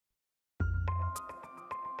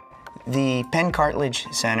The Penn Cartilage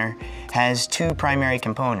Center has two primary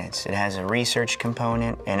components. It has a research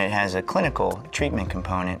component and it has a clinical treatment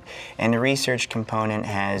component. And the research component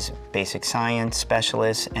has basic science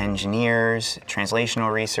specialists, engineers,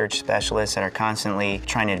 translational research specialists that are constantly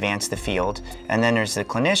trying to advance the field. And then there's the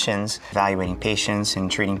clinicians evaluating patients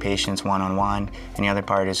and treating patients one-on-one. And the other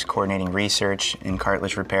part is coordinating research in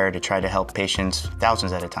cartilage repair to try to help patients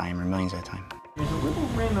thousands at a time or millions at a time. There's a little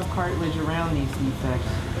rim of cartilage around these defects,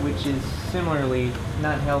 which is similarly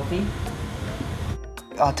not healthy.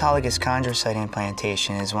 Autologous chondrocyte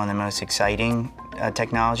implantation is one of the most exciting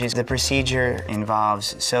technologies. The procedure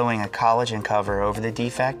involves sewing a collagen cover over the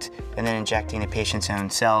defect and then injecting the patient's own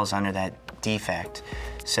cells under that defect.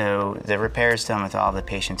 So the repair is done with all the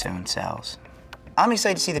patient's own cells. I'm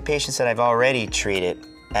excited to see the patients that I've already treated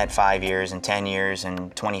at 5 years and 10 years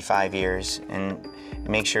and 25 years and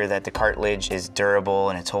make sure that the cartilage is durable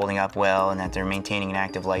and it's holding up well and that they're maintaining an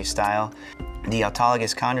active lifestyle. The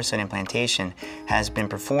autologous chondrocyte implantation has been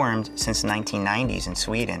performed since the 1990s in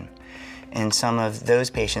Sweden. And some of those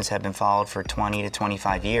patients have been followed for 20 to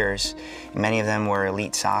 25 years. Many of them were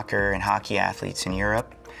elite soccer and hockey athletes in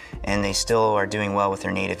Europe, and they still are doing well with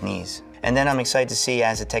their native knees. And then I'm excited to see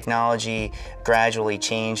as the technology gradually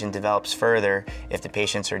changes and develops further, if the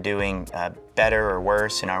patients are doing better or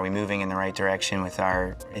worse, and are we moving in the right direction with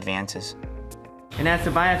our advances. And that's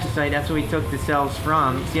the biopsy site, that's where we took the cells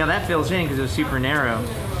from. See how that fills in because it was super narrow.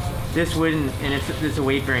 This wouldn't, and it's a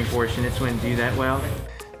weight-bearing portion, this wouldn't do that well.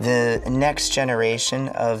 The next generation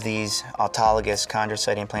of these autologous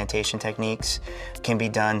chondrocyte implantation techniques can be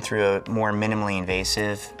done through a more minimally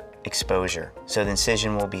invasive exposure. So the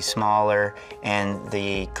incision will be smaller and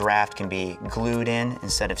the graft can be glued in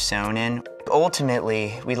instead of sewn in.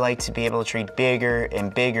 Ultimately, we'd like to be able to treat bigger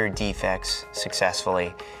and bigger defects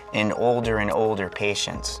successfully in older and older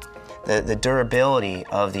patients. The durability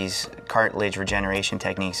of these cartilage regeneration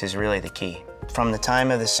techniques is really the key. From the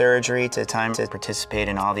time of the surgery to the time to participate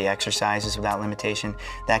in all the exercises without limitation,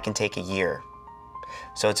 that can take a year.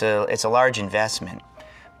 So it's a large investment.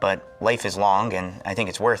 But life is long, and I think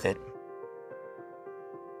it's worth it.